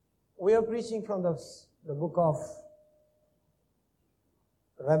We are preaching from the book of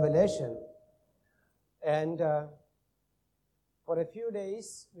Revelation, and for a few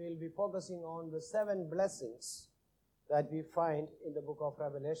days we will be focusing on the 7 blessings that we find in the book of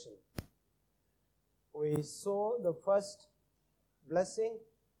Revelation. We saw the first blessing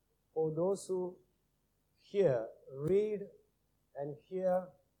for those who read and hear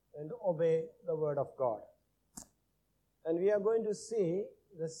and obey the word of God. And we are going to see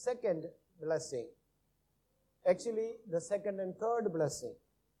the second blessing, actually the second and third blessing,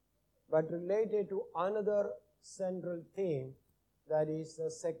 but related to another central theme, that is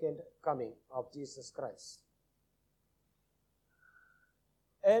the second coming of Jesus Christ.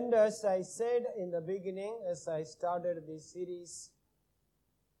 And as I said in the beginning, as I started this series,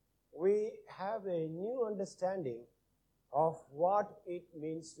 we have a new understanding of what it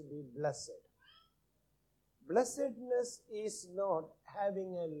means to be blessed. Blessedness is not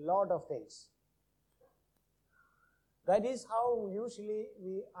having a lot of things. That is how usually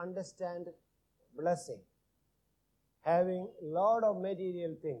we understand blessing. Having a lot of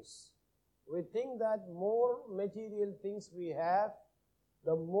material things. We think that more material things we have,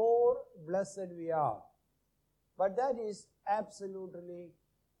 the more blessed we are. But that is absolutely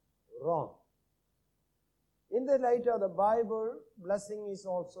wrong. In the light of the Bible, blessing is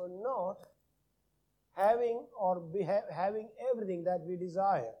also not having having everything that we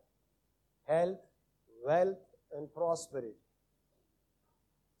desire. Health, wealth, and prosperity.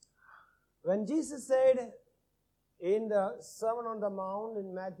 When Jesus said in the Sermon on the Mount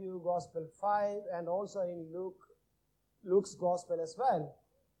in Matthew Gospel 5 and also in Luke's Gospel as well,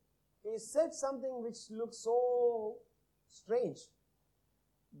 he said something which looks so strange.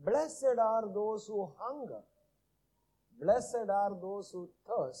 Blessed are those who hunger. Blessed are those who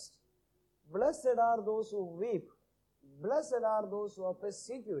thirst. Blessed are those who weep. Blessed are those who are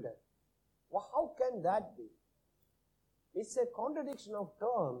persecuted. Well, how can that be? It's a contradiction of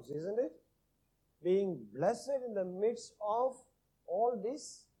terms, isn't it? Being blessed in the midst of all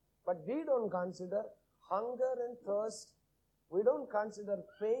this, but we don't consider hunger and thirst. We don't consider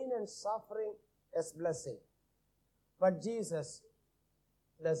pain and suffering as blessing. But Jesus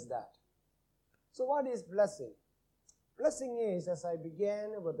does that. So what is blessing? Blessing is, as I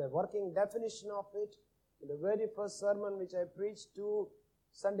began with the working definition of it, in the very first sermon which I preached 2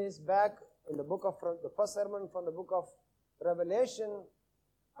 Sundays back, in the first sermon from the book of Revelation,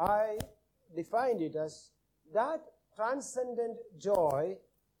 I defined it as that transcendent joy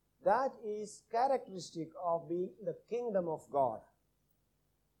that is characteristic of being the kingdom of God.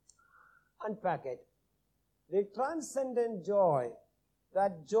 Unpack it. The transcendent joy,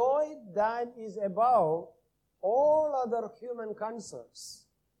 that joy that is above all other human concerns,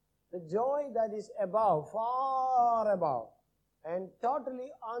 the joy that is above, far above, and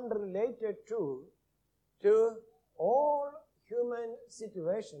totally unrelated to all human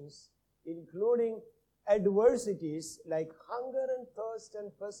situations, including adversities like hunger and thirst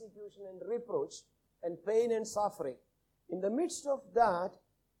and persecution and reproach and pain and suffering. In the midst of that,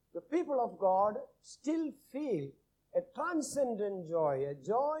 the people of God still feel a transcendent joy, a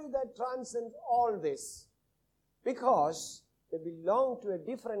joy that transcends all this, because they belong to a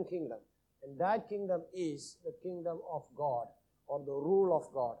different kingdom, and that kingdom is the kingdom of God, or the rule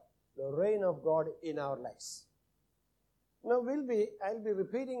of God, the reign of God in our lives. Now I'll be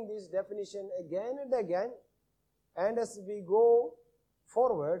repeating this definition again and again, and as we go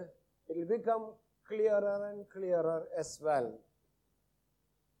forward, it will become clearer and clearer as well.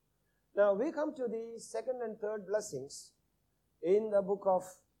 Now we come to the second and third blessings in the book of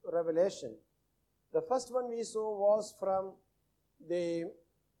Revelation. The first one we saw was from it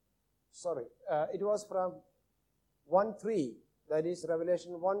was from 1:3, that is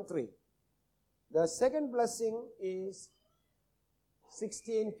Revelation 1:3. The second blessing is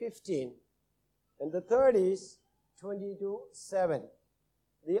 16:15, and the third is 22:7.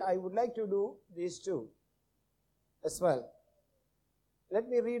 I would like to do these two as well. Let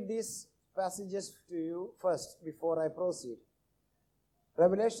me read these passages to you first before I proceed.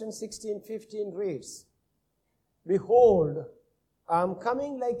 Revelation 16:15 reads, "Behold, I am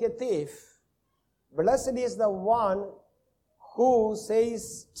coming like a thief. Blessed is the one who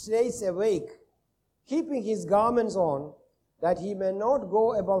stays awake, keeping his garments on, that he may not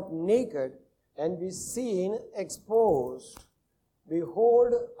go about naked and be seen exposed.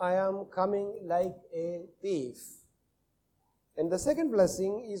 Behold, I am coming like a thief." And the second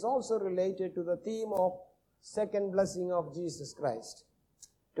blessing is also related to the theme of second blessing of Jesus Christ.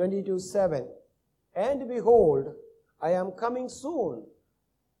 22:7. "And behold, I am coming soon.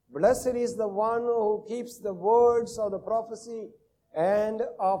 Blessed is the one who keeps the words of the prophecy and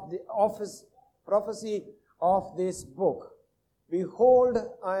of the office prophecy of this book. Behold,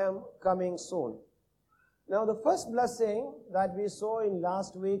 I am coming soon. Now the first blessing that we saw in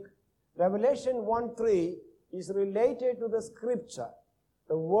last week, Revelation 1:3, is related to the scripture,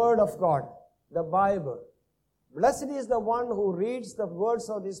 the word of God, the Bible. Blessed is the one who reads the words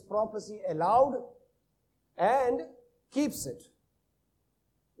of this prophecy aloud and keeps it.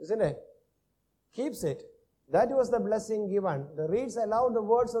 Isn't it? Keeps it. That was the blessing given. The reads aloud the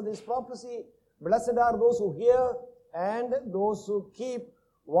words of this prophecy. Blessed are those who hear and those who keep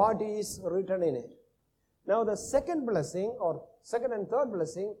what is written in it. Now the second blessing, or second and third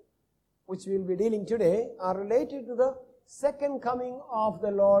blessing, which we will be dealing today, are related to the second coming of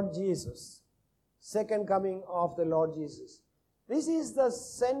the Lord Jesus. Second coming of the Lord Jesus. This is the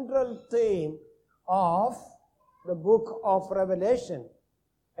central theme of the book of Revelation.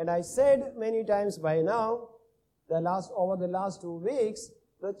 And I said many times by now, over the last 2 weeks,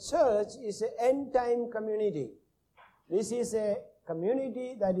 the church is an end-time community. This is a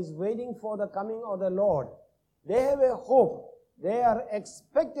community that is waiting for the coming of the Lord. They have a hope. They are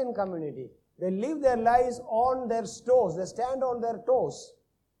expectant community. They live their lives on their toes. They stand on their toes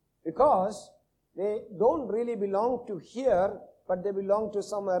because they don't really belong to here, but they belong to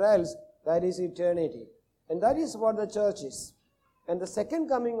somewhere else, that is eternity. And that is what the church is. And the second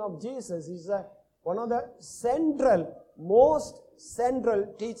coming of Jesus is one of the most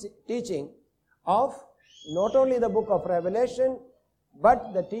central teaching of not only the book of Revelation,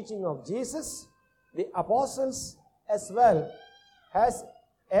 but the teaching of Jesus. The apostles as well has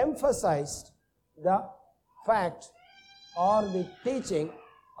emphasized the fact or the teaching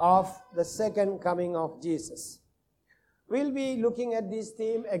of the second coming of Jesus. We'll be looking at this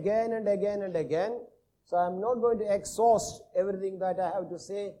theme again and again and again. So I'm not going to exhaust everything that I have to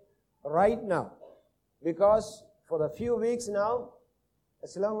say right now. Because for the few weeks now,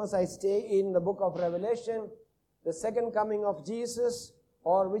 as long as I stay in the book of Revelation, the second coming of Jesus,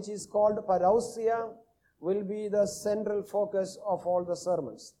 or which is called parousia, will be the central focus of all the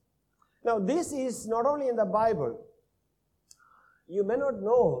sermons. Now this is not only in the Bible. You may not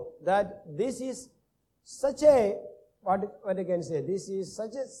know that this is such a, what I can say, this is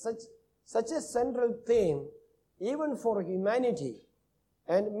such a central theme even for humanity.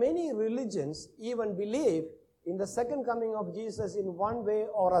 And many religions even believe in the second coming of Jesus in one way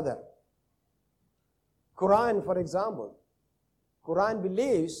or other. Quran, for example. Quran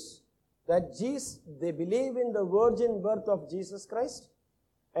believes that they believe in the virgin birth of Jesus Christ,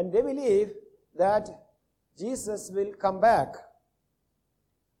 and they believe that Jesus will come back.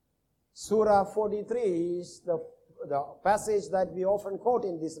 Surah 43 is the passage that we often quote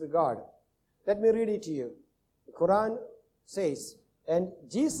in this regard. Let me read it to you. The Quran says, "And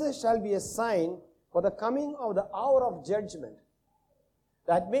Jesus shall be a sign for the coming of the hour of judgment."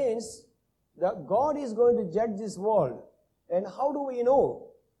 That means that God is going to judge this world. And how do we know?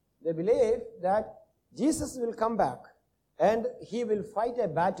 They believe that Jesus will come back and he will fight a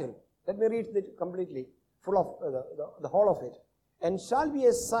battle. Let me read it completely, full of the whole of it. "And shall be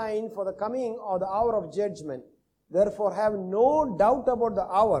a sign for the coming of the hour of judgment. Therefore have no doubt about the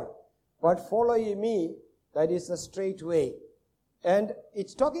hour, but follow ye me, that is the straight way." And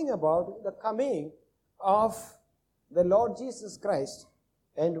it's talking about the coming of the Lord Jesus Christ.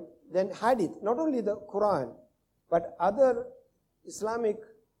 And then hadith, not only the Quran, but other Islamic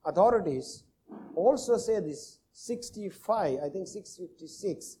authorities also say this.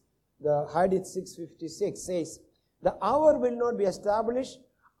 656, the hadith 656 says, "The hour will not be established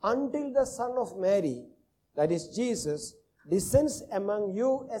until the Son of Mary, that is Jesus, descends among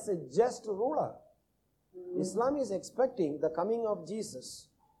you as a just ruler." Islam is expecting the coming of Jesus.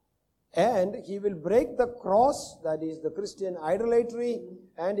 And he will break the cross, that is the Christian idolatry,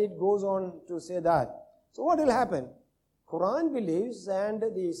 and it goes on to say that. So what will happen? Quran believes, and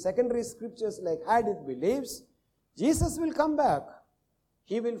the secondary scriptures like hadith believes, Jesus will come back.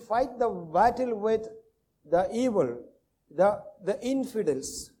 He will fight the battle with the evil, the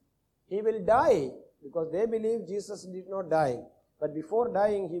infidels. He will die, because they believe Jesus did not die. But before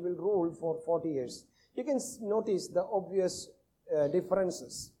dying, he will rule for 40 years. You can notice the obvious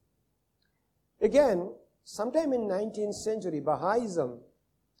differences. Again, sometime in 19th century, Baha'ism,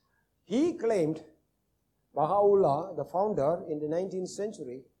 he claimed, Baha'u'llah, the founder in the 19th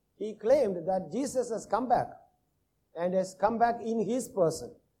century, he claimed that Jesus has come back, and has come back in his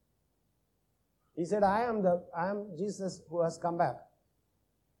person. He said, I am Jesus who has come back.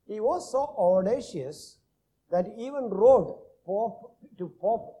 He was so audacious that he even wrote to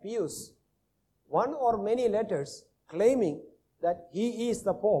Pope Pius one or many letters claiming that he is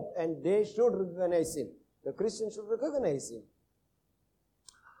the Pope and they should recognize him. The Christians should recognize him.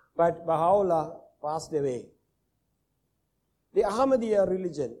 but Baha'u'llah passed away. The Ahmadiyya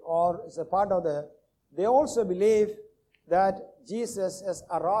religion, or is a part of they also believe that Jesus has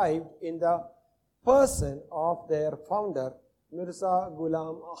arrived in the person of their founder, Mirza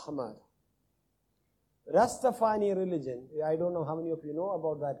Ghulam Ahmad. Rastafari religion, I don't know how many of you know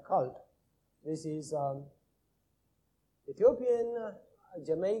about that cult. This is Ethiopian,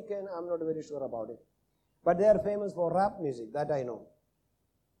 Jamaican, I'm not very sure about it. But they are famous for rap music, that I know.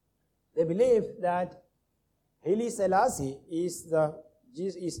 They believe that Haile Selassie is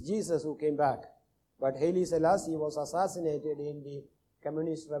Jesus who came back. But Haile Selassie was assassinated in the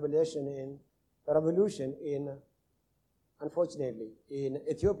communist revolution unfortunately, in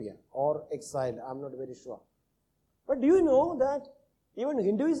Ethiopia, or exiled, I'm not very sure. But do you know that even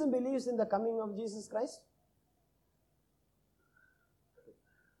Hinduism believes in the coming of Jesus Christ?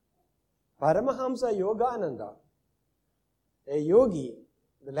 Paramahamsa Yogananda, a yogi,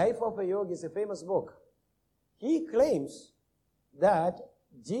 The Life of a Yogi is a famous book. He claims that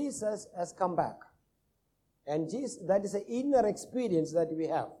Jesus has come back. And that is an inner experience that we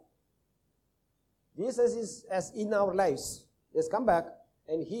have. Jesus is as in our lives. He has come back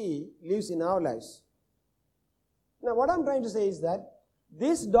and He lives in our lives. Now what I'm trying to say is that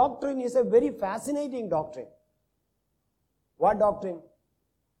this doctrine is a very fascinating doctrine. What doctrine?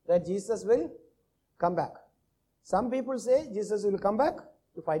 That Jesus will come back. Some people say Jesus will come back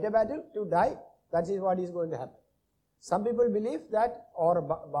to fight a battle, to die. That is what is going to happen. Some people believe that, or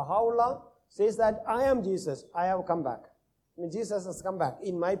Baha'u'llah says that I am Jesus, I have come back. I mean, Jesus has come back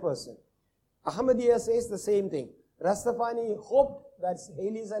in my person. Ahmadiyya says the same thing. Rastafari hoped that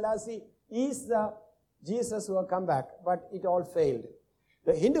Haile Selassie is the Jesus who will come back, but it all failed.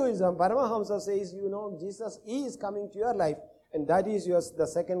 The Hinduism, Paramahamsa says, Jesus is coming to your life, and that is the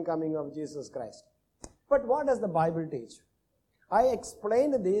second coming of Jesus Christ. But what does the Bible teach? I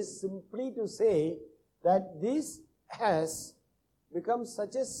explained this simply to say that this has become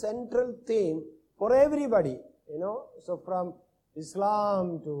such a central theme for everybody, So from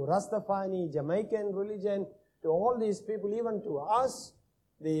Islam to Rastafari, Jamaican religion, to all these people, even to us,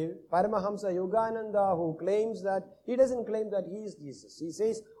 the Paramahamsa Yogananda, who claims that, he doesn't claim that he is Jesus. He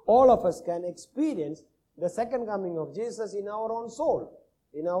says all of us can experience the second coming of Jesus in our own soul,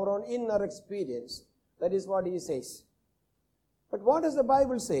 in our own inner experience. That is what he says. But what does the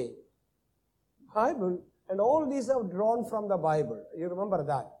Bible say? Bible, and all these are drawn from the Bible. You remember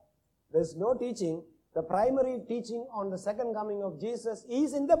that. There's no teaching. The primary teaching on the second coming of Jesus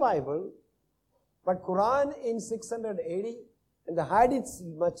is in the Bible, but Quran in 600 AD and the Hadiths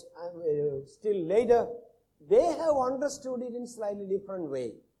much still later, they have understood it in slightly different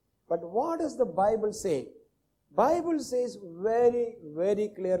way. But what does the Bible say? Bible says very, very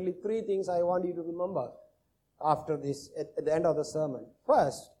clearly three things I want you to remember after this, at the end of the sermon.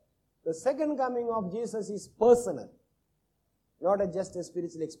 First, the second coming of Jesus is personal, not just a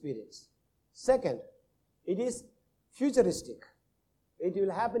spiritual experience. Second, it is futuristic. It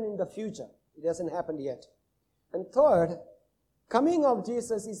will happen in the future. It hasn't happened yet. And third, coming of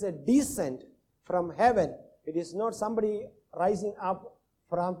Jesus is a descent from heaven. It is not somebody rising up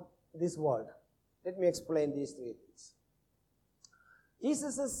from this world. Let me explain these three things.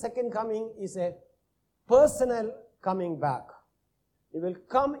 Jesus' second coming is a personal coming back. He will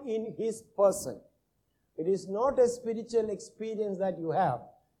come in His person. It is not a spiritual experience that you have,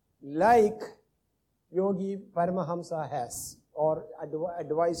 like Yogi Paramahamsa has, or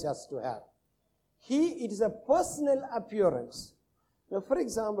advise us to have. It is a personal appearance. Now, for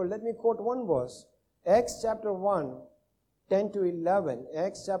example, let me quote one verse. Acts chapter 1, 10 to 11.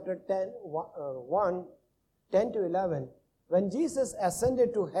 Acts chapter 1, 10 to 11. When Jesus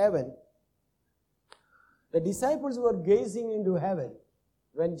ascended to heaven, the disciples were gazing into heaven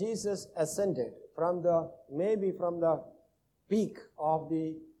when Jesus ascended from the peak of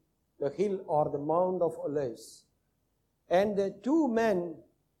the hill or the Mount of Olives. And the two men,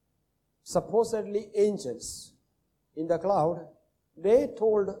 supposedly angels, in the cloud, they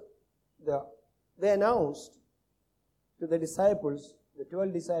announced to the disciples, the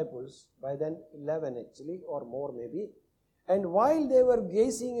 12 disciples, by then 11 actually, or more maybe, and while they were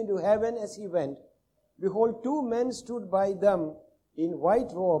gazing into heaven as He went, behold, two men stood by them in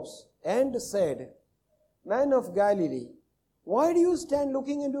white robes and said, Men of Galilee, why do you stand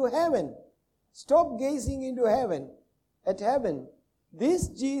looking into heaven? Stop gazing into heaven, at heaven. This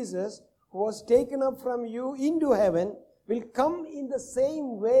Jesus who was taken up from you into heaven will come in the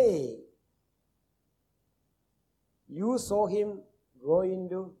same way you saw Him go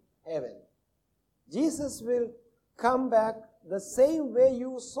into heaven. Jesus will come back the same way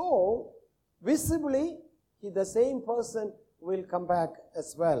you saw visibly. The same person will come back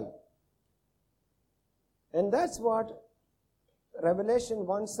as well. And that's what Revelation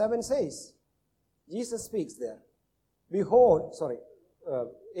 1:7 says. Jesus speaks there. Behold,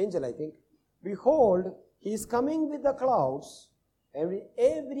 angel I think, behold, he is coming with the clouds, and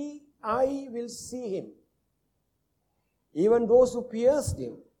every eye will see him, even those who pierced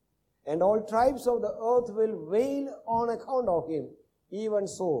him, and all tribes of the earth will wail on account of him. Even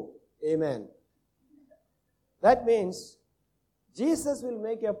so, amen. That means Jesus will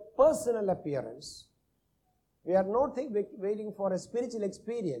make a personal appearance. We are not waiting for a spiritual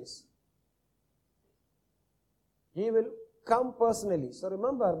experience. He will come personally. So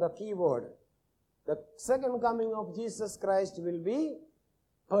remember the key word. The second coming of Jesus Christ will be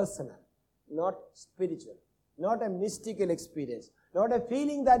personal, not spiritual, not a mystical experience, not a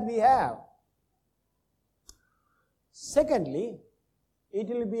feeling that we have. Secondly, it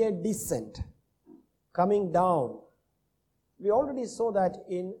will be a descent, coming down. We already saw that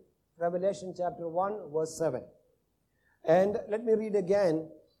in Revelation chapter 1 verse 7. And let me read again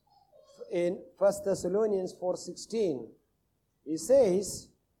in 1 Thessalonians 4:16. He says,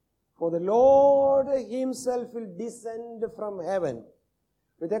 for the Lord himself will descend from heaven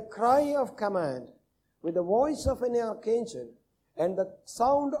with a cry of command, with the voice of an archangel, and the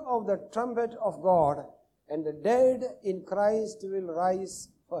sound of the trumpet of God, and the dead in Christ will rise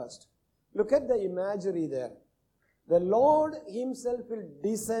first. Look at the imagery there. The Lord himself will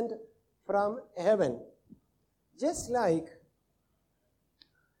descend from heaven. Just like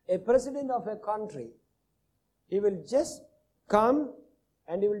a president of a country, he will just come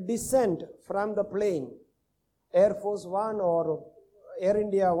and he will descend from the plane, Air Force One or Air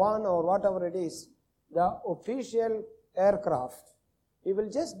India One or whatever it is, the official aircraft. He will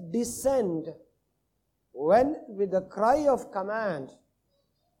just descend when with the cry of command,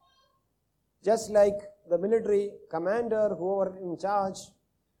 just like the military commander, whoever in charge,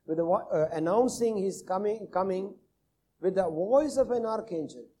 with the, announcing his coming with the voice of an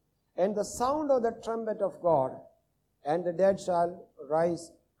archangel and the sound of the trumpet of God, and the dead shall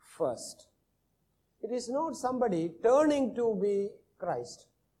rise first. It is not somebody turning to be Christ.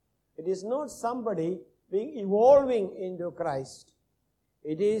 It is not somebody evolving into Christ.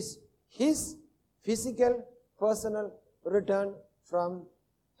 It is his physical, personal return from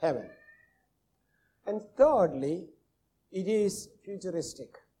heaven. And thirdly, it is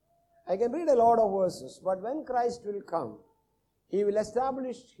futuristic. I can read a lot of verses, but when Christ will come, he will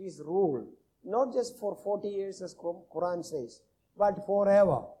establish his rule, not just for 40 years as Quran says, but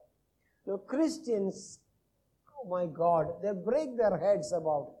forever. The Christians, oh my God, they break their heads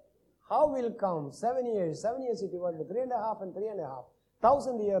about how will come 7 years it divided, 3.5 and 3.5,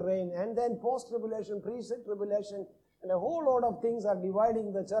 1,000-year reign, and then post-tribulation, pre-tribulation, and a whole lot of things are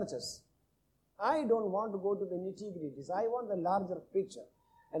dividing the churches. I don't want to go to the nitty-gritties. I want the larger picture.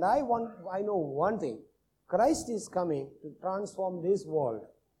 And I know one thing. Christ is coming to transform this world.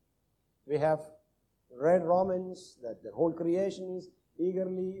 We have read Romans that the whole creation is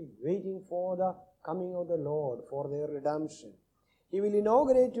eagerly waiting for the coming of the Lord, for their redemption. He will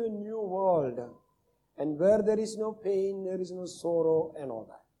inaugurate a new world, and where there is no pain, there is no sorrow, and all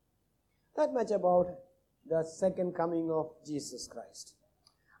that. That much about the second coming of Jesus Christ.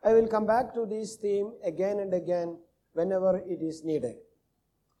 I will come back to this theme again and again whenever it is needed.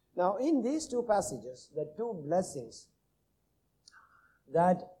 Now, in these two passages, the two blessings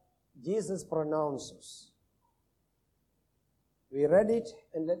that Jesus pronounces, we read it,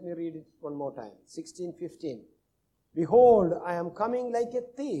 and let me read it one more time. 16:15. Behold, I am coming like a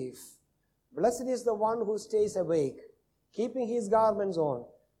thief. Blessed is the one who stays awake, keeping his garments on,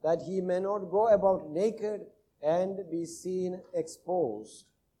 that he may not go about naked and be seen exposed.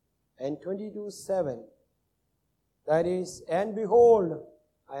 And 22:7. That is, and behold,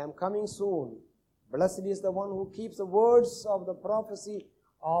 I am coming soon. Blessed is the one who keeps the words of the prophecy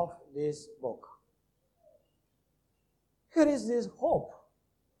of this book. Here is this hope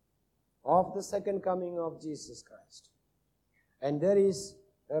of the second coming of Jesus Christ. And there is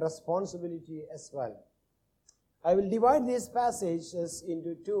a responsibility as well. I will divide these passages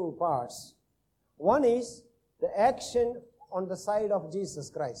into two parts. One is the action on the side of Jesus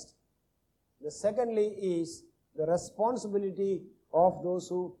Christ. The secondly is the responsibility of those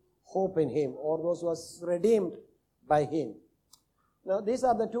who hope in him, or those who are redeemed by him. Now, these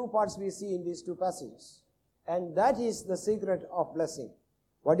are the two parts we see in these two passages. And that is the secret of blessing.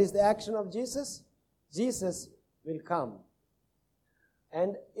 What is the action of Jesus? Jesus will come.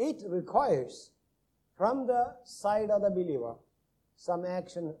 And it requires, from the side of the believer, some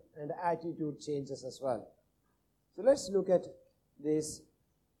action and attitude changes as well. So let's look at this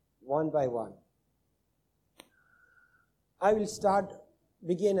one by one. I will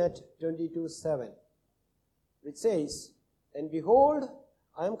begin at 22:7, which says, "And behold,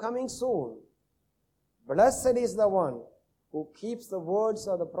 I am coming soon. Blessed is the one who keeps the words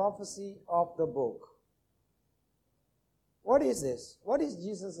of the prophecy of the book." What is this? What is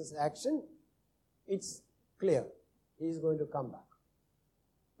Jesus' action? It's clear. He is going to come back.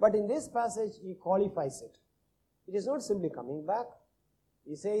 But in this passage, he qualifies it. It is not simply coming back.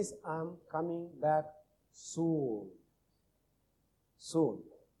 He says, "I'm coming back soon." Soon.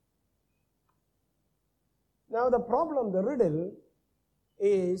 Now the problem, the riddle,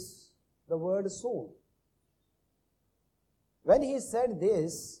 is the word soon. When he said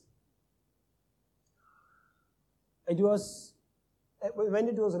this, when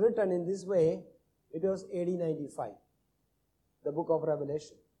it was written in this way, it was AD 95, the book of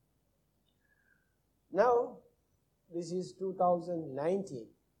Revelation. Now, this is 2019.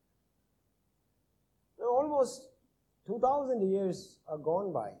 Now, almost 2,000 years are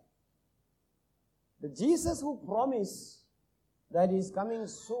gone by. The Jesus who promised that he is coming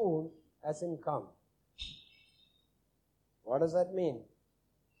soon hasn't come. What does that mean?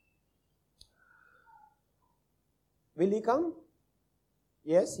 Will he come?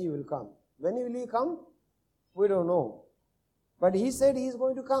 Yes, he will come. When will he come? We don't know. But he said he is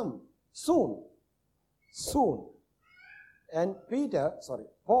going to come soon. Soon. And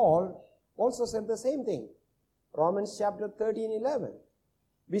Paul also said the same thing. Romans chapter 13:11.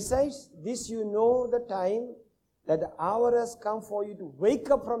 "Besides this you know the time, that the hour has come for you to wake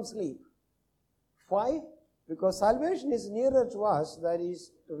up from sleep." Why? Because salvation is nearer to us, that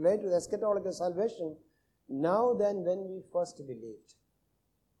is related to the eschatological salvation, now than when we first believed.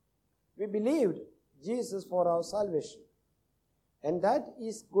 We believed Jesus for our salvation. And that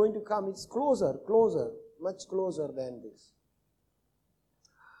is going to come. It's closer, much closer than this.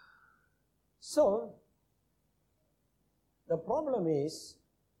 So, the problem is,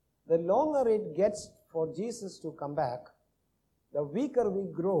 the longer it gets for Jesus to come back, the weaker we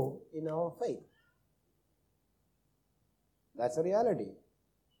grow in our faith. That's a reality.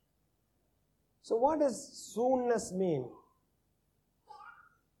 So what does soonness mean?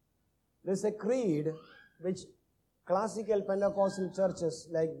 There's a creed which classical Pentecostal churches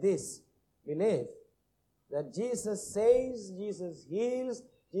like this believe, that Jesus saves, Jesus heals,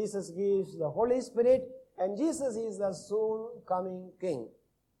 Jesus gives the Holy Spirit, and Jesus is the soon coming King.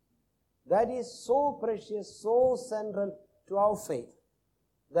 That is so precious, so central to our faith,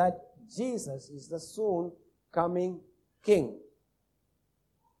 that Jesus is the soon coming King.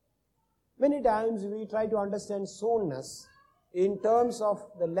 Many times we try to understand soonness in terms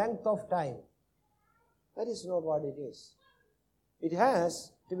of the length of time. That is not what it is. It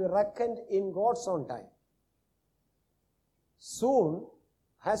has to be reckoned in God's own time. Soon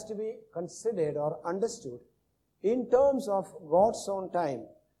has to be considered or understood in terms of God's own time.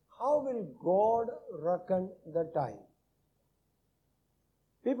 How will God reckon the time?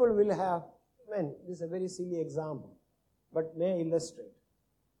 People will have, this is a very silly example, but may illustrate.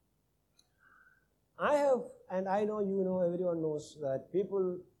 I have, and I know you know, everyone knows that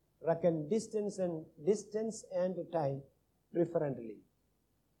people reckon distance and time differently.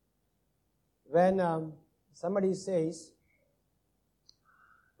 When somebody says,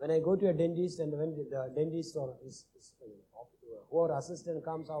 when I go to a dentist and when the dentist or whoever assistant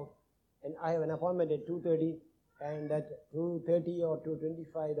comes out and I have an appointment at 2:30 and at 2:30 or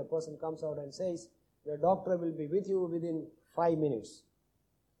 2:25 the person comes out and says, the doctor will be with you within 5 minutes.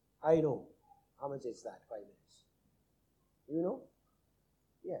 I know. How much is that, 5 minutes? You know?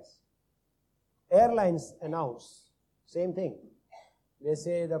 Yes. Airlines announce, same thing. They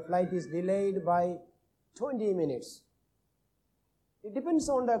say the flight is delayed by 20 minutes. It depends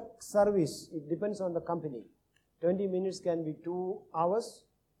on the service. It depends on the company. 20 minutes can be 2 hours.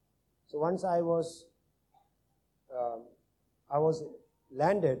 So once I was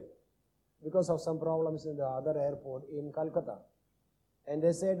landed because of some problems in the other airport in Calcutta. And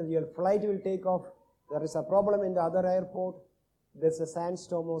they said your flight will take off. There is a problem in the other airport. There's a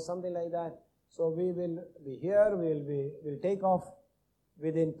sandstorm or something like that. So we will be here. We'll take off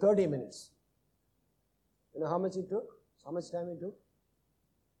within 30 minutes. You know how much it took? How much time it took?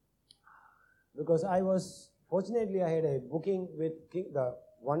 Because fortunately I had a booking with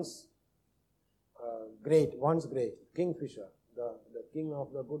once great, Kingfisher, the king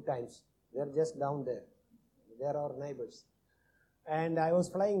of the good times. They're just down there. They're our neighbors. And I was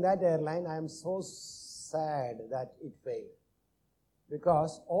flying that airline. I am so sad that it failed.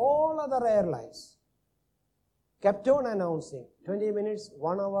 Because all other airlines kept on announcing 20 minutes,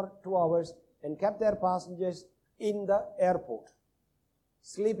 1 hour, 2 hours, and kept their passengers in the airport,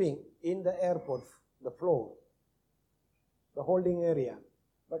 sleeping in the airport, the floor. the holding area.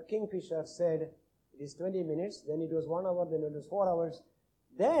 But Kingfisher said, it is 20 minutes, then it was 1 hour, then it was 4 hours.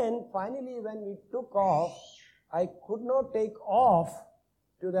 Then finally when we took off, I could not take off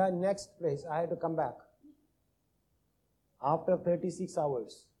to the next place. I had to come back. After 36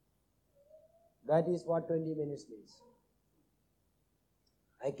 hours. That is what 20 minutes means.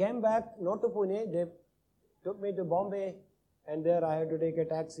 I came back, not to Pune, they took me to Bombay, and there I had to take a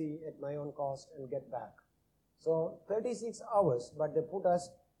taxi at my own cost and get back. So 36 hours, but they put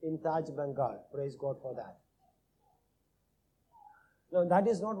us in Taj, Bengal. Praise God for that. Now that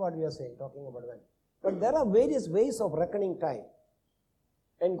is not what we are saying, talking about when. But there are various ways of reckoning time.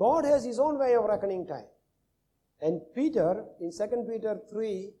 And God has His own way of reckoning time. And Peter, in 2 Peter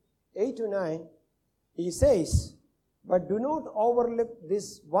 3, 8-9, he says, but do not overlook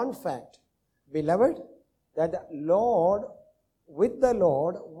this one fact, beloved, that the Lord, with the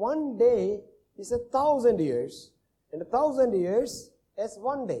Lord, one day is 1,000 years, and 1,000 years is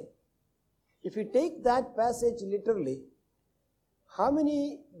one day. If you take that passage literally, how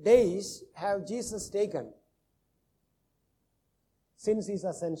many days have Jesus taken since His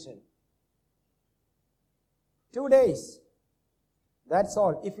ascension? 2 days. That's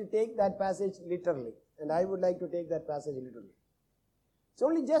all. If you take that passage literally. And I would like to take that passage literally. It's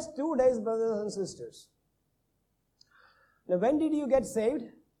only just 2 days, brothers and sisters. Now, when did you get saved?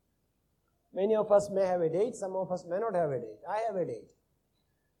 Many of us may have a date. Some of us may not have a date. I have a date.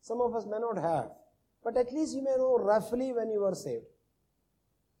 Some of us may not have. But at least you may know roughly when you were saved.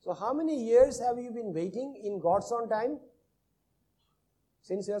 So how many years have you been waiting in God's own time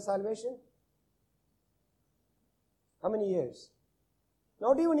since your salvation? How many years?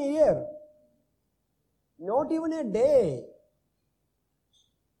 Not even a year. Not even a day.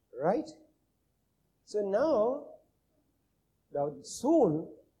 Right? So now, the soon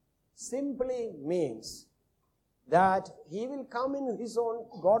simply means that He will come in His own,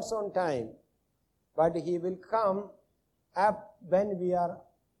 God's own time, but He will come up when we are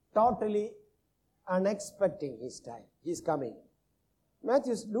totally unexpecting His time. His coming.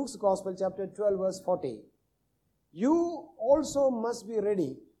 Luke's Gospel, chapter 12, verse 40. You also must be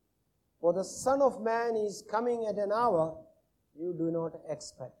ready, for the Son of Man is coming at an hour you do not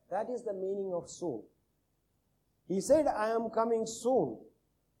expect. That is the meaning of soon. He said, I am coming soon.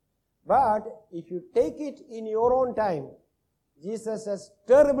 But if you take it in your own time, Jesus has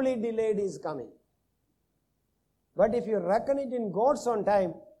terribly delayed His coming. But if you reckon it in God's own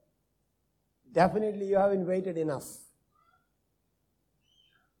time, definitely you haven't waited enough.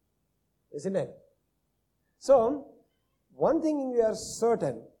 Isn't it? So, one thing we are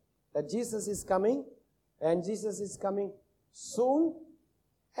certain, that Jesus is coming, and Jesus is coming soon,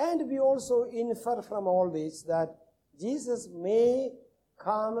 and we also infer from all this that Jesus may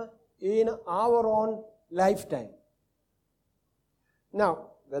come in our own lifetime.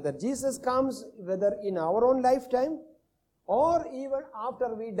 Now, whether Jesus comes, whether in our own lifetime, or even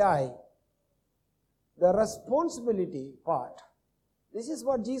after we die, the responsibility part, this is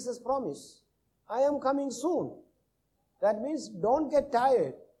what Jesus promised. I am coming soon. That means don't get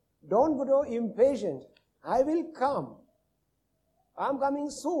tired. Don't grow impatient. I will come. I am coming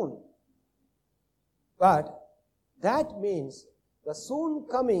soon. But that means the soon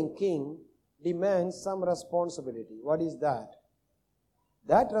coming King demands some responsibility. What is that?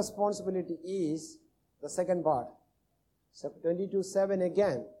 That responsibility is the second part. 22:7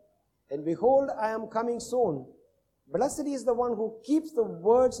 again. And behold, I am coming soon. Blessed is the one who keeps the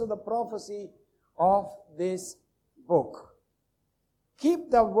words of the prophecy of this book.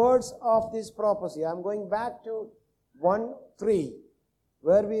 Keep the words of this prophecy. I'm going back to 1:3,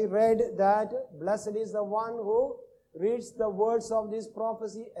 where we read that blessed is the one who reads the words of this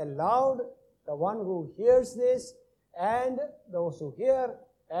prophecy aloud, the one who hears this, and those who hear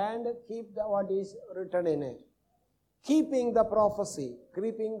and keep what is written in it. Keeping the prophecy,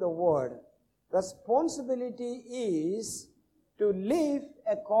 keeping the word. Responsibility is to live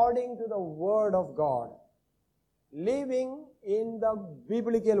according to the Word of God, living in the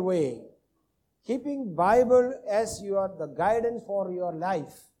biblical way, keeping Bible as the guidance for your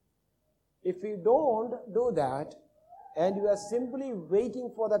life. If you don't do that, and you are simply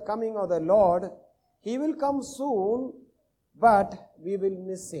waiting for the coming of the Lord, He will come soon, but we will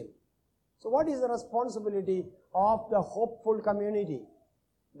miss Him. So what is the responsibility of the hopeful community?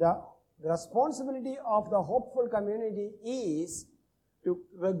 The responsibility of the hopeful community is to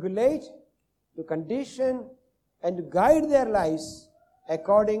regulate, to condition, and to guide their lives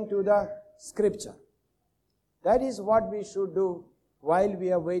according to the Scripture. That is what we should do while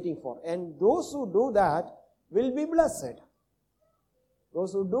we are waiting for. And those who do that will be blessed.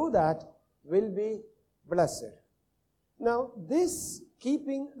 Those who do that will be blessed. Now, this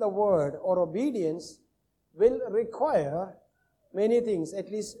keeping the word or obedience will require many things,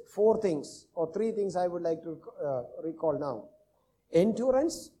 at least 4 things or 3 things I would like to recall now.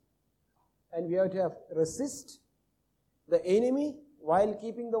 Endurance, and we have to resist the enemy while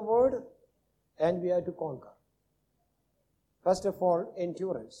keeping the word, and we have to conquer. First of all,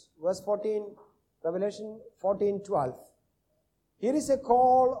 endurance. Verse 14, Revelation 14:12. Here is a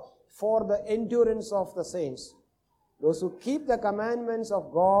call for the endurance of the saints, those who keep the commandments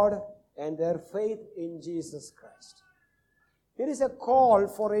of God and their faith in Jesus Christ. Here is a call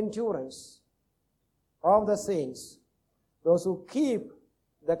for endurance of the saints, those who keep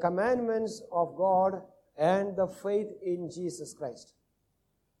the commandments of God and the faith in Jesus Christ.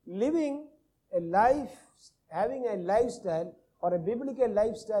 Living a life, having a lifestyle or a biblical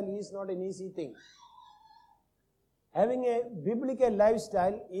lifestyle is not an easy thing. Having a biblical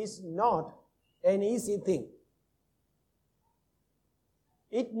lifestyle is not an easy thing.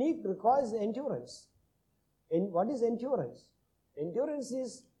 It requires endurance. And what is endurance? Endurance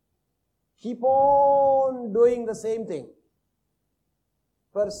is keep on doing the same thing,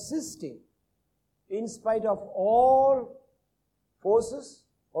 persisting in spite of all forces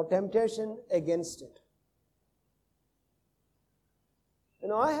or temptation against it.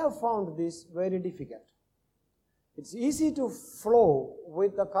 I have found this very difficult. It's easy to flow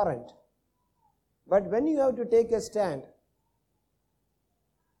with the current, but when you have to take a stand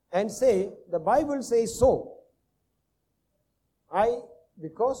and say, the Bible says so,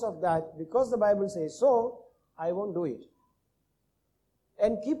 because the Bible says so, I won't do it.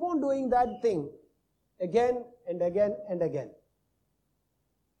 And keep on doing that thing again and again and again.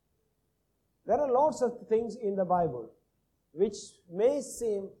 There are lots of things in the Bible which may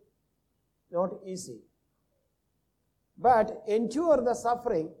seem not easy. But endure the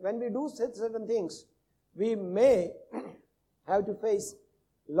suffering. When we do certain things, we may have to face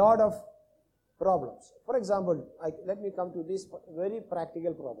a lot of problems. For example, let me come to this very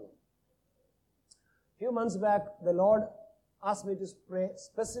practical problem. A few months back, the Lord asked me to pray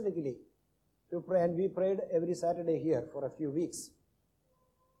specifically, and we prayed every Saturday here for a few weeks,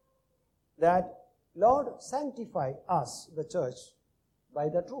 that Lord, sanctify us, the church, by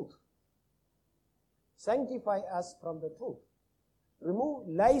the truth. Sanctify us from the truth. Remove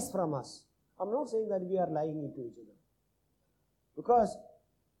lies from us. I'm not saying that we are lying to each other. Because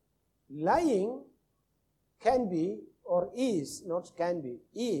lying can be, or is, not can be,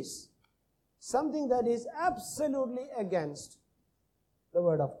 is something that is absolutely against the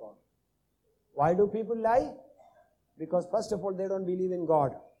Word of God. Why do people lie? Because first of all, they don't believe in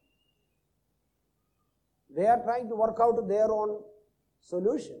God. They are trying to work out their own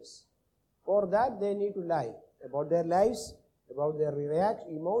solutions. For that, they need to lie about their lives, about their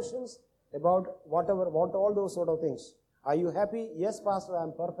emotions, about what all those sort of things. Are you happy? Yes, Pastor,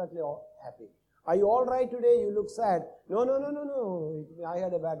 I'm perfectly happy. Are you all right today? You look sad. No. I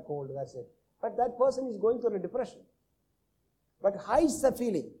had a bad cold, that's it. But that person is going through a depression. But hides the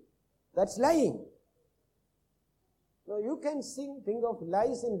feeling. That's lying. Now, you can think of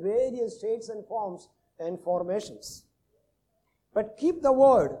lies in various shades and forms and formations. But keep the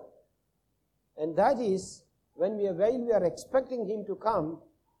word. And that is, while we are expecting Him to come,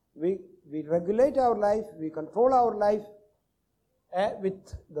 we regulate our life, we control our life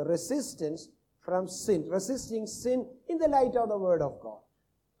with the resistance from sin, resisting sin in the light of the Word of God.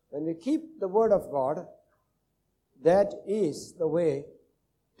 When we keep the Word of God, that is the way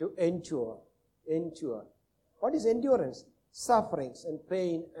to endure. Endure. What is endurance? Sufferings and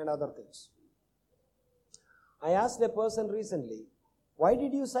pain and other things. I asked a person recently, why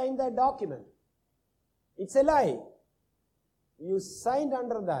did you sign that document? It's a lie. You signed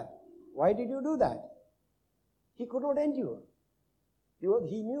under that. Why did you do that? He could not endure.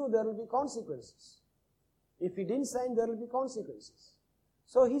 He knew there will be consequences. If he didn't sign, there will be consequences.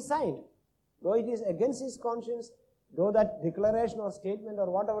 So he signed. Though it is against his conscience, though that declaration or statement or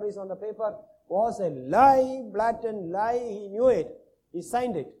whatever is on the paper was a lie, blatant lie, he knew it. He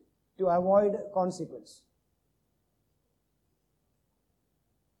signed it to avoid consequence.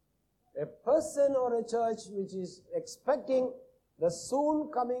 A person or a church which is expecting the soon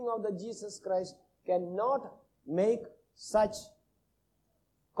coming of the Jesus Christ cannot make such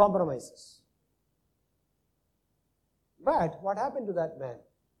compromises. But what happened to that man?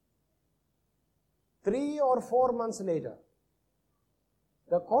 3 or 4 months later,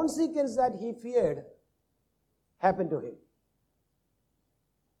 the consequence that he feared happened to him.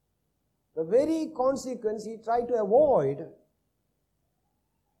 The very consequence he tried to avoid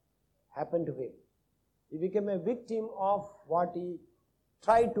happened to him. He became a victim of what he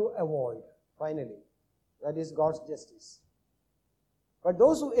tried to avoid, finally. That is God's justice. But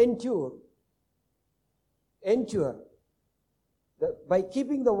those who endure by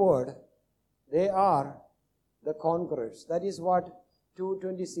keeping the word, they are the conquerors. That is what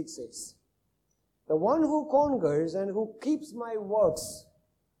 2:26 says. The one who conquers and who keeps my works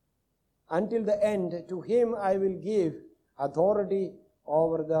until the end, to him I will give authority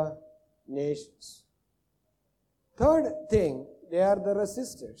over the nations. Third thing, they are the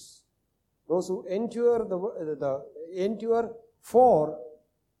resistors. Those who endure endure for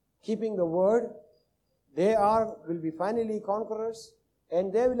keeping the word, they will be finally conquerors,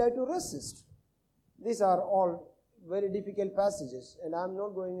 and they will have to resist. These are all very difficult passages, and I'm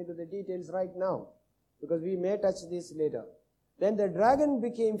not going into the details right now, because we may touch this later. Then the dragon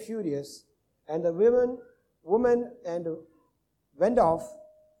became furious, and the woman and went off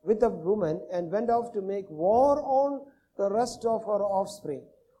with the woman and went off to make war on the rest of her offspring,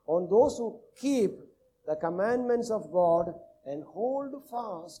 on those who keep the commandments of God and hold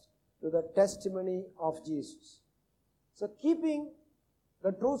fast to the testimony of Jesus. So keeping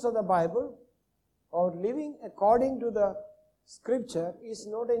the truths of the Bible or living according to the Scripture is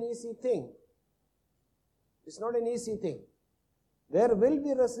not an easy thing. It's not an easy thing. There will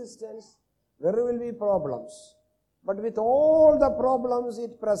be resistance, there will be problems. But with all the problems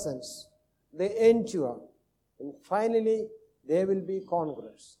it presents, they endure. And finally, they will be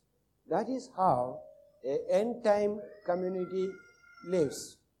conquerors. That is how an end-time community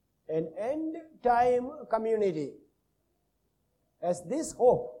lives. An end-time community has this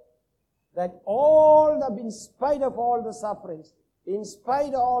hope that in spite of all the sufferings, in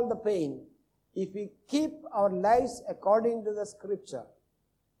spite of all the pain, if we keep our lives according to the Scripture,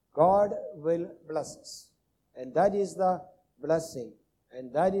 God will bless us. And that is the blessing,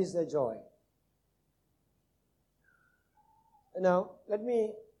 and that is the joy. Now, let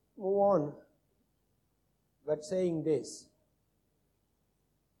me move on by saying this.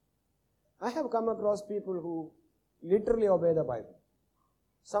 I have come across people who literally obey the Bible,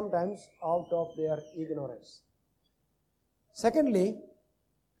 sometimes out of their ignorance. Secondly,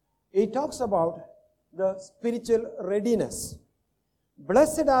 it talks about the spiritual readiness.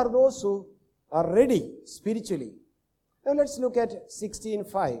 Blessed are those who are ready spiritually. Now let's look at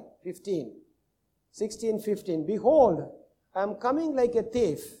 16:15. Behold, I am coming like a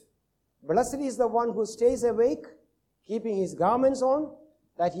thief. Blessed is the one who stays awake, keeping his garments on,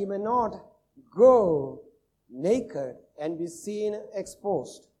 that he may not go naked and be seen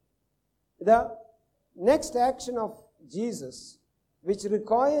exposed. The next action of Jesus, which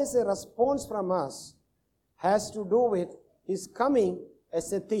requires a response from us, has to do with his coming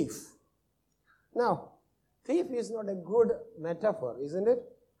as a thief. Now, thief is not a good metaphor, isn't it?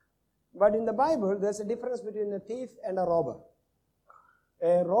 But in the Bible, there's a difference between a thief and a robber.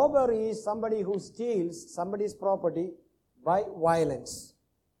 A robber is somebody who steals somebody's property by violence.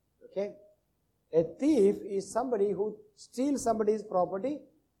 Okay? A thief is somebody who steals somebody's property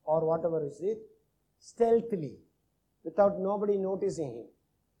or whatever is it, stealthily, without nobody noticing him.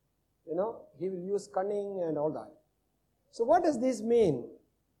 He will use cunning and all that. So what does this mean?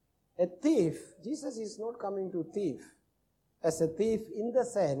 A thief, Jesus is not coming to thief as a thief in the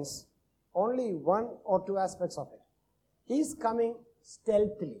sense, only one or two aspects of it. He is coming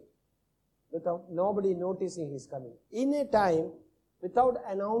stealthily, without nobody noticing his coming. In a time, without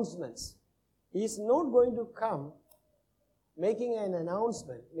announcements. He is not going to come making an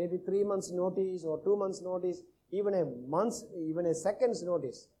announcement, maybe 3 months notice or 2 months notice, even a month's, even a second's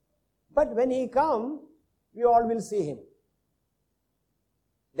notice. But when he comes, we all will see him.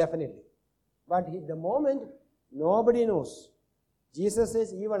 Definitely. But the moment, nobody knows. Jesus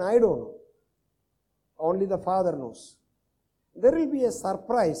says, even I don't know. Only the Father knows. There will be a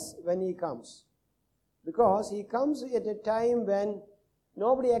surprise when he comes. Because he comes at a time when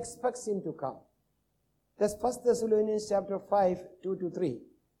nobody expects him to come. That's 1 Thessalonians chapter 5, 2-3.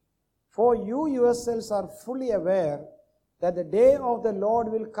 For you yourselves are fully aware that the day of the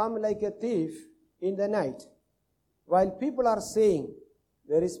Lord will come like a thief in the night. While people are saying,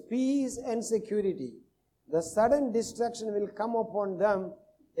 there is peace and security, the sudden destruction will come upon them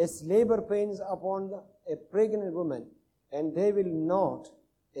as labor pains upon a pregnant woman, and they will not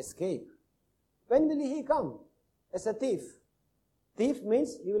escape. When will he come? As a thief. Thief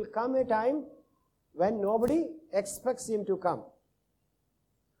means he will come a time when nobody expects him to come.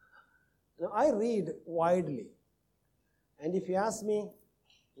 Now I read widely. And if you ask me,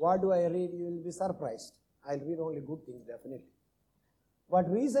 what do I read? You will be surprised. I'll read only good things, definitely. But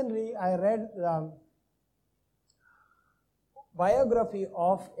recently I read the biography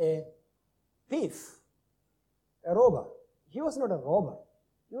of a thief, a robber. He was not a robber.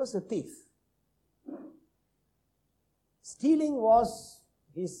 He was a thief. Stealing was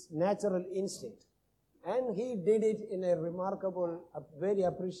his natural instinct. And he did it in a remarkable, very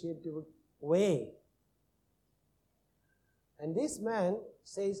appreciative way. And this man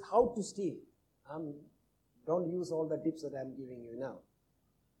says how to steal. Don't use all the tips that I'm giving you now.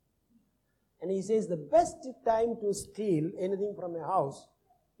 And he says the best time to steal anything from a house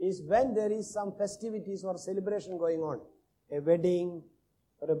is when there is some festivities or celebration going on. A wedding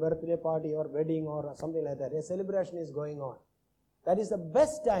or a birthday party or wedding or something like that. A celebration is going on. That is the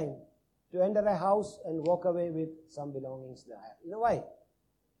best time to enter a house and walk away with some belongings there. You know why?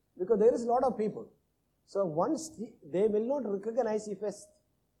 Because there is a lot of people. So once they will not recognize if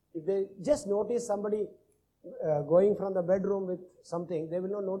they just notice somebody going from the bedroom with something, they will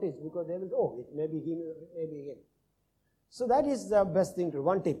not notice because they will, it may be him, it may be him. So that is the best thing to do.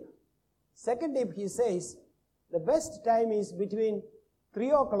 One tip. Second tip, he says, the best time is between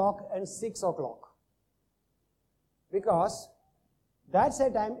 3 o'clock and 6 o'clock. Because that's a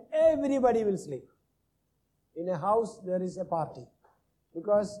time everybody will sleep. In a house, there is a party.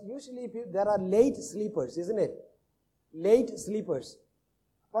 Because usually there are late sleepers, isn't it? Late sleepers.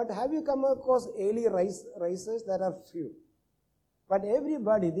 But have you come across early risers? There are few. But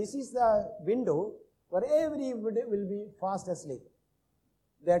everybody, this is the window where everybody will be fast asleep.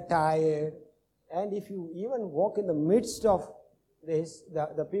 They're tired. And if you even walk in the midst of this,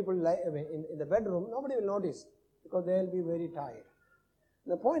 the people in the bedroom, nobody will notice because they'll be very tired.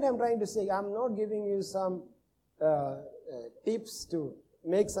 The point I'm trying to say, I'm not giving you some tips to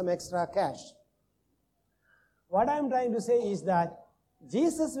make some extra cash. What I'm trying to say is that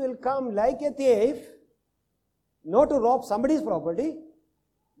Jesus will come like a thief, not to rob somebody's property,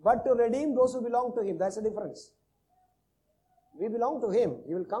 but to redeem those who belong to him. That's the difference. We belong to him.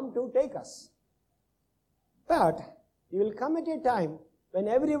 He will come to take us. But he will come at a time when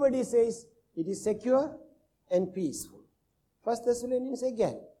everybody says it is secure and peaceful. 1 Thessalonians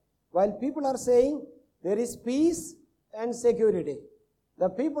again. While people are saying there is peace and security, the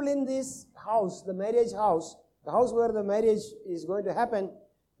people in this house, the marriage house, the house where the marriage is going to happen,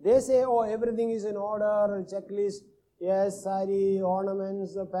 they say, everything is in order, checklist, yes, sari,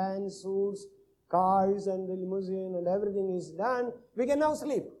 ornaments, the pants, suits, cars and the limousine and everything is done. We can now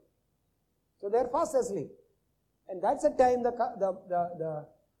sleep. So they're fast asleep. And that's the time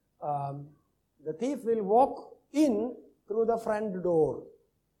the thief will walk in through the front door.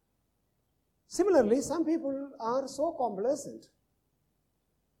 Similarly, some people are so complacent.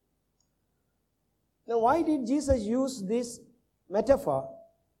 Now, why did Jesus use this metaphor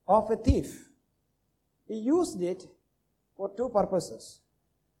of a thief? He used it for two purposes.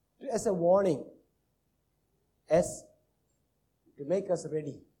 As a warning, as to make us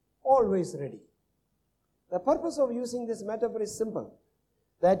ready, always ready. The purpose of using this metaphor is simple,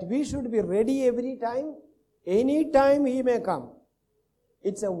 that we should be ready every time, any time he may come.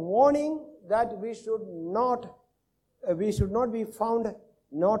 It's a warning that we should not be found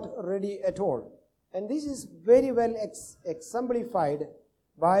not ready at all. And this is very well exemplified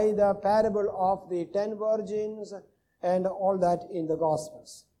by the parable of the 10 virgins and all that in the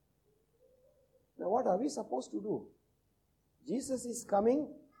Gospels. Now what are we supposed to do? Jesus is coming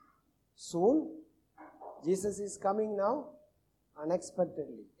soon. Jesus is coming now,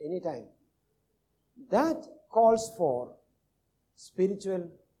 unexpectedly, anytime. That calls for spiritual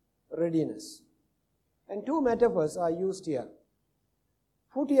readiness. And two metaphors are used here.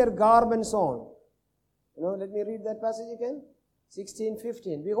 Put your garments on. Let me read that passage again.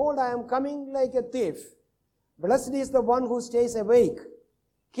 16:15. Behold, I am coming like a thief. Blessed is the one who stays awake,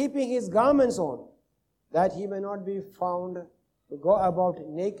 keeping his garments on, that he may not be found to go about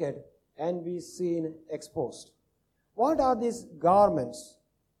naked and be seen exposed. What are these garments?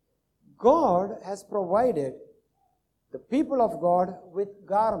 God has provided the people of God with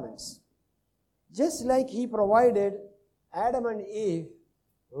garments. Just like he provided Adam and Eve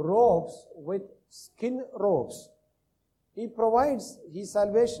robes with skin robes. He provides his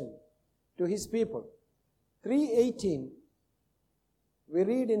salvation to his people. 3:18. We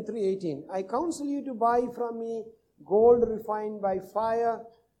read in 3:18, I counsel you to buy from me gold refined by fire,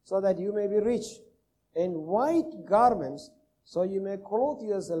 so that you may be rich, and white garments, so you may clothe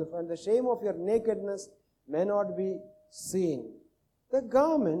yourself, and the shame of your nakedness may not be seen. The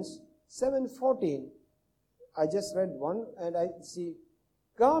garments, 7:14, I just read one, and I see,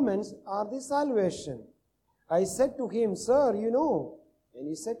 garments are the salvation. I said to him, Sir, you know. And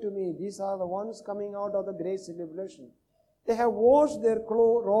he said to me, these are the ones coming out of the great tribulation. They have washed their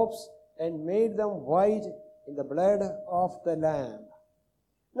robes and made them white in the blood of the Lamb.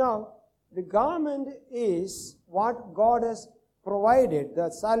 Now, the garment is what God has provided, the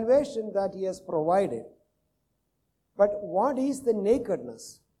salvation that he has provided. But what is the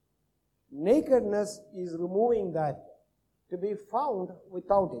nakedness? Nakedness is removing that. To be found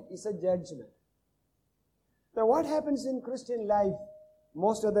without it is a judgment. Now what happens in Christian life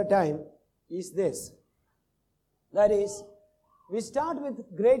most of the time is this. That is, we start with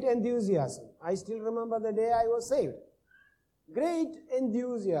great enthusiasm. I still remember the day I was saved. Great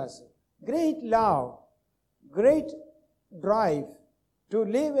enthusiasm, great love, great drive to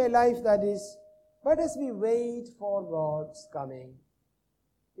live a life that is, but as we wait for God's coming,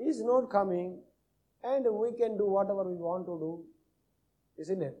 He is not coming, and we can do whatever we want to do,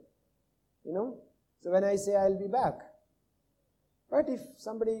 isn't it? So when I say I'll be back, but if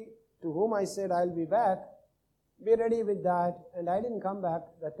somebody to whom I said I'll be back, be ready with that, and I didn't come back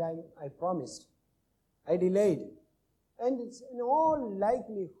the time I promised. I delayed. And it's in all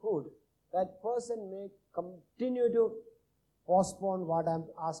likelihood that person may continue to postpone what I'm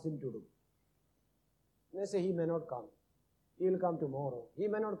asked him to do. They say he may not come. He will come tomorrow. He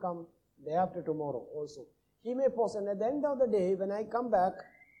may not come day after tomorrow also. He may postpone. At the end of the day, when I come back,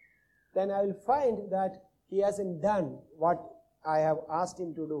 then I will find that he hasn't done what I have asked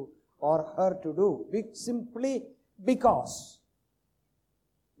him to do or her to do, simply because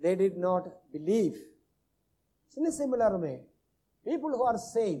they did not believe. In a similar way, people who are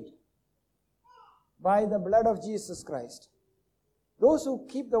saved by the blood of Jesus Christ, those who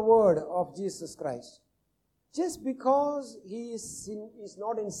keep the word of Jesus Christ, just because he is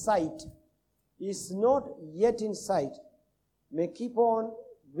not in sight, is not yet in sight, may keep on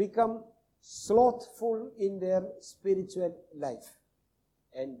become slothful in their spiritual life,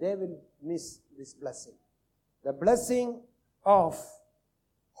 and they will miss this blessing. The blessing of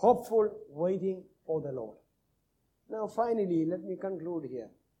hopeful waiting for the Lord. Now finally, let me conclude here.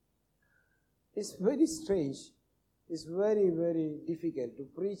 It's very strange, it's very, very difficult to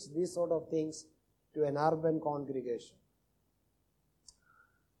preach these sort of things to an urban congregation.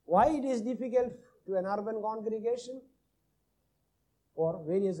 Why it is difficult to an urban congregation? For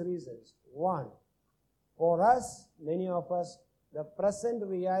various reasons. One, for us, many of us, the present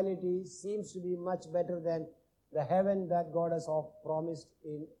reality seems to be much better than the heaven that God has promised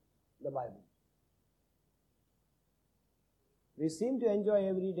in the Bible. We seem to enjoy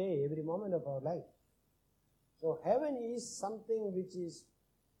every day, every moment of our life. So heaven is something which is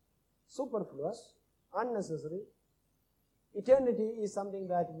superfluous, unnecessary. Eternity is something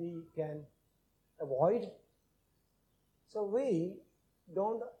that we can avoid. So we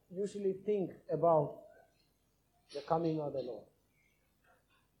don't usually think about the coming of the Lord.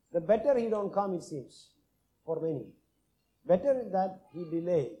 The better He don't come, it seems, for many. Better that He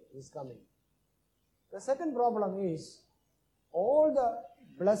delay His coming. The second problem is, all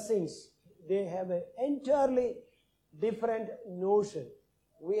the blessings, they have an entirely different notion.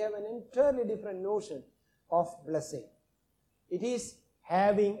 We have an entirely different notion of blessing. It is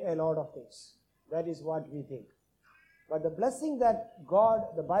having a lot of things. That is what we think. But the blessing that God,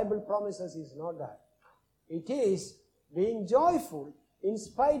 the Bible promises, is not that. It is being joyful in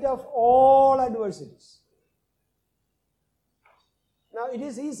spite of all adversities. Now, it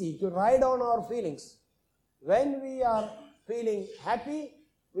is easy to ride on our feelings. When we are feeling happy,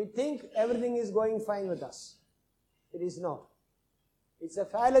 we think everything is going fine with us. It is not. It's a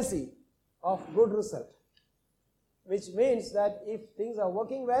fallacy of good result, which means that if things are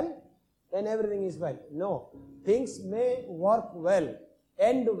working well, then everything is well. No. Things may work well,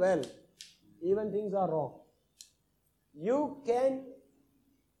 end well, even things are wrong.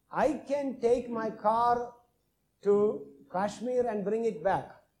 I can take my car to Kashmir and bring it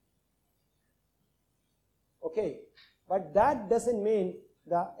back. Okay. But that doesn't mean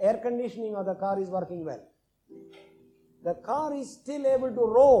the air conditioning of the car is working well. The car is still able to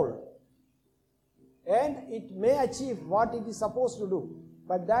roll, and it may achieve what it is supposed to do.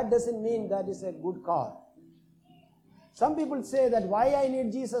 But that doesn't mean that is a good car. Some people say that why I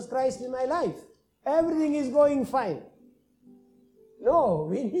need Jesus Christ in my life? Everything is going fine. No,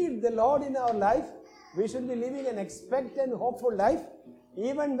 we need the Lord in our life. We should be living an expectant, hopeful life,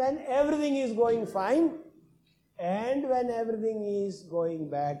 even when everything is going fine and when everything is going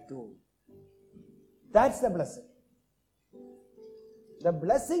bad too. That's the blessing. The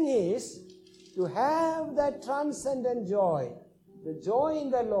blessing is to have that transcendent joy, the joy in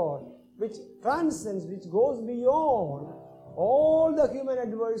the Lord, which transcends, which goes beyond all the human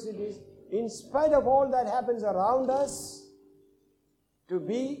adversities, in spite of all that happens around us, to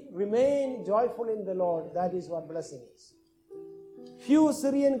remain joyful in the Lord. That is what blessing is. Few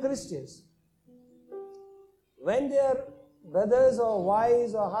Syrian Christians, when their brothers or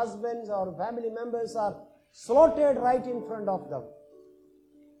wives or husbands or family members are slaughtered right in front of them,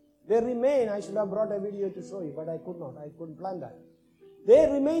 They remain, I should have brought a video to show you, but I could not. I couldn't plan that. They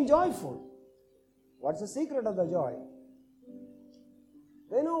remain joyful. What's the secret of the joy?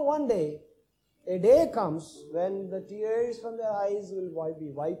 They know one day, a day comes when the tears from their eyes will be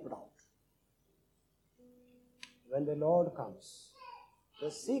wiped out. When the Lord comes. The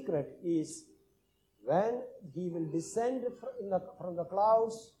secret is when He will descend from the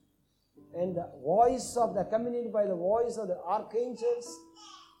clouds, and the voice of the, accompanied by the voice of the archangels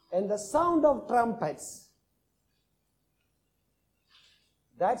and the sound of trumpets.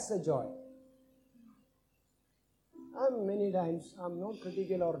 That's the joy. Many times I'm not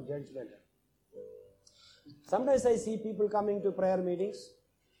critical or judgmental. Sometimes I see people coming to prayer meetings.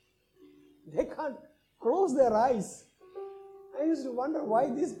 They can't close their eyes. I used to wonder why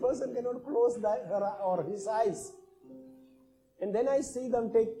this person cannot close her or his eyes. And then I see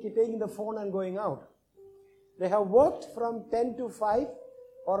them taking the phone and going out. They have worked from 10 to 5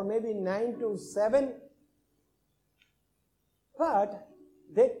 or maybe 9 to 7. But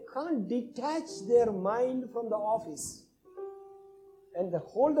they can't detach their mind from the office. And they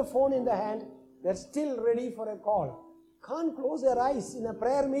hold the phone in the hand. They're still ready for a call. Can't close their eyes in a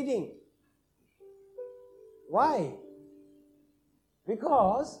prayer meeting. Why?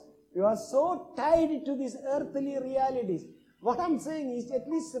 Because you are so tied to these earthly realities. What I'm saying is, at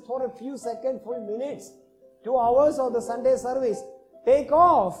least for a few seconds, full minutes, 2 hours of the Sunday service, take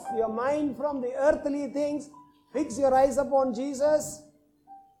off your mind from the earthly things, fix your eyes upon Jesus.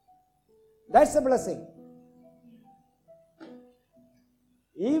 That's a blessing.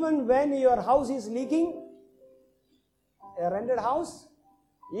 Even when your house is leaking, a rented house,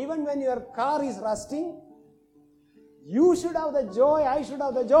 even when your car is rusting, you should have the joy, I should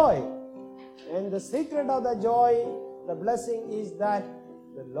have the joy. And the secret of the joy, the blessing is that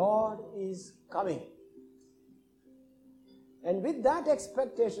the Lord is coming. And with that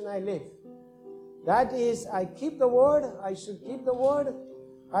expectation I live. That is, I keep the word, I should keep the word,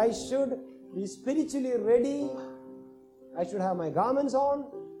 I should be spiritually ready, I should have my garments on,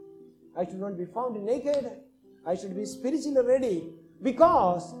 I should not be found naked, I should be spiritually ready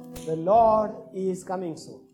because the Lord is coming soon.